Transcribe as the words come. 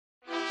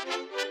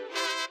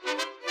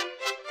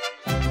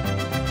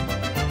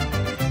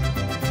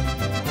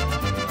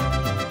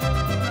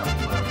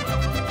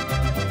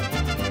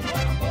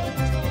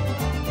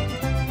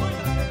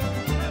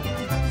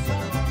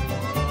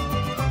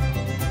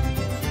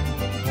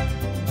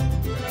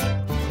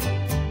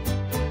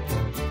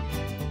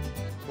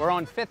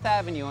on Fifth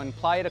Avenue in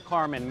Playa del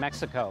Carmen,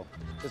 Mexico.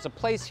 There's a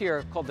place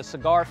here called the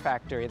Cigar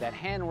Factory that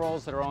hand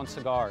rolls their own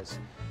cigars.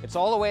 It's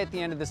all the way at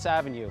the end of this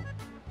avenue.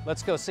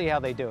 Let's go see how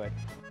they do it.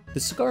 The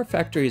Cigar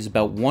Factory is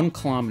about 1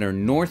 kilometer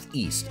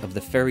northeast of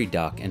the ferry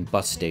dock and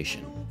bus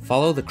station.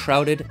 Follow the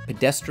crowded,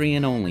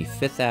 pedestrian-only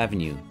 5th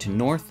Avenue to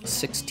North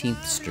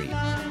 16th Street.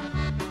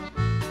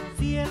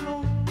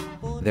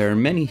 There are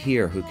many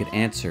here who could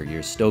answer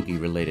your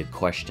stogie-related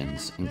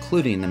questions,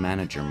 including the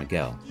manager,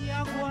 Miguel.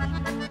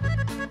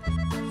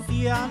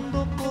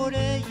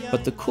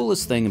 But the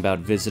coolest thing about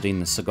visiting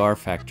the Cigar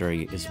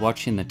Factory is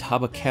watching the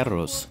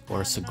Tabaqueros,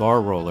 or cigar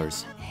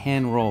rollers,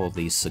 hand-roll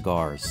these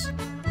cigars.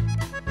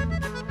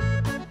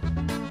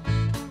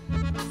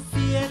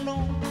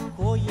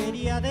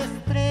 Joyería de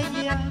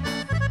estrellas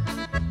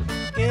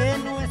que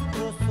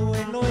nuestro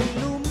suelo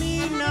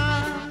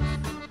ilumina,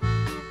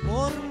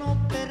 por no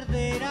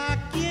perder a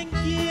quien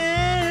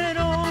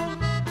quiero,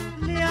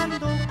 le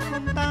ando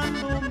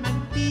contando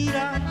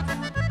mentiras,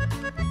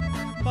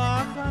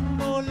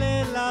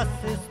 bajándole las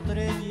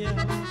estrellas,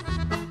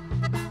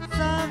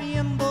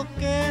 sabiendo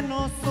que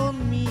no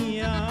son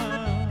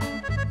mías.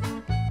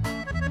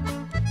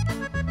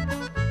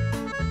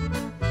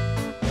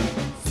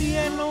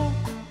 Cielo,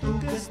 tú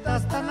que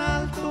estás tan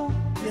alto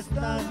y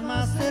estás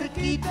más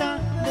cerquita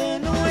de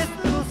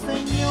nuestro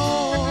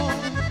Señor,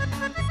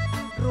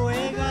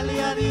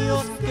 ruégale a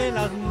Dios que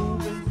las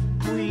nubes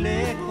muy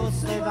lejos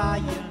se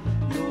vayan,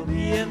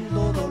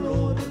 lloviendo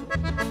dolor,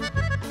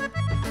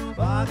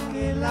 pa'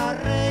 que la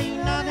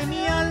reina de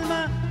mi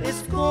alma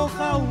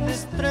escoja una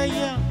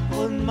estrella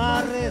con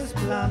más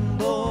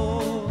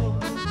resplandor.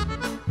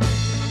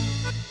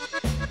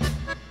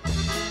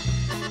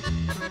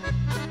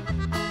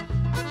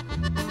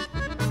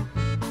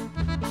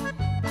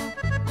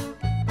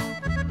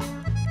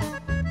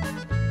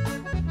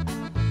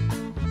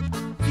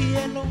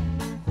 Cielo,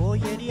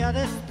 joyería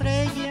de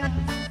estrellas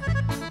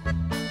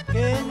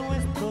que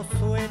nuestro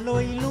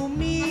suelo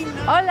ilumina.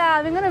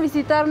 Hola, vengan a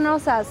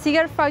visitarnos a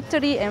Cigar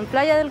Factory en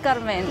Playa del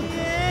Carmen.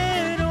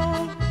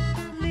 Pero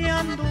le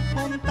ando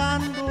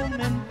contando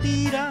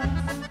mentiras,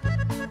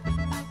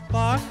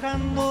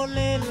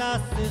 bajándole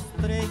las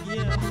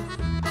estrellas,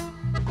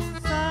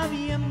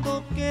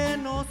 sabiendo que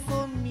no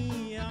son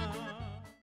mías.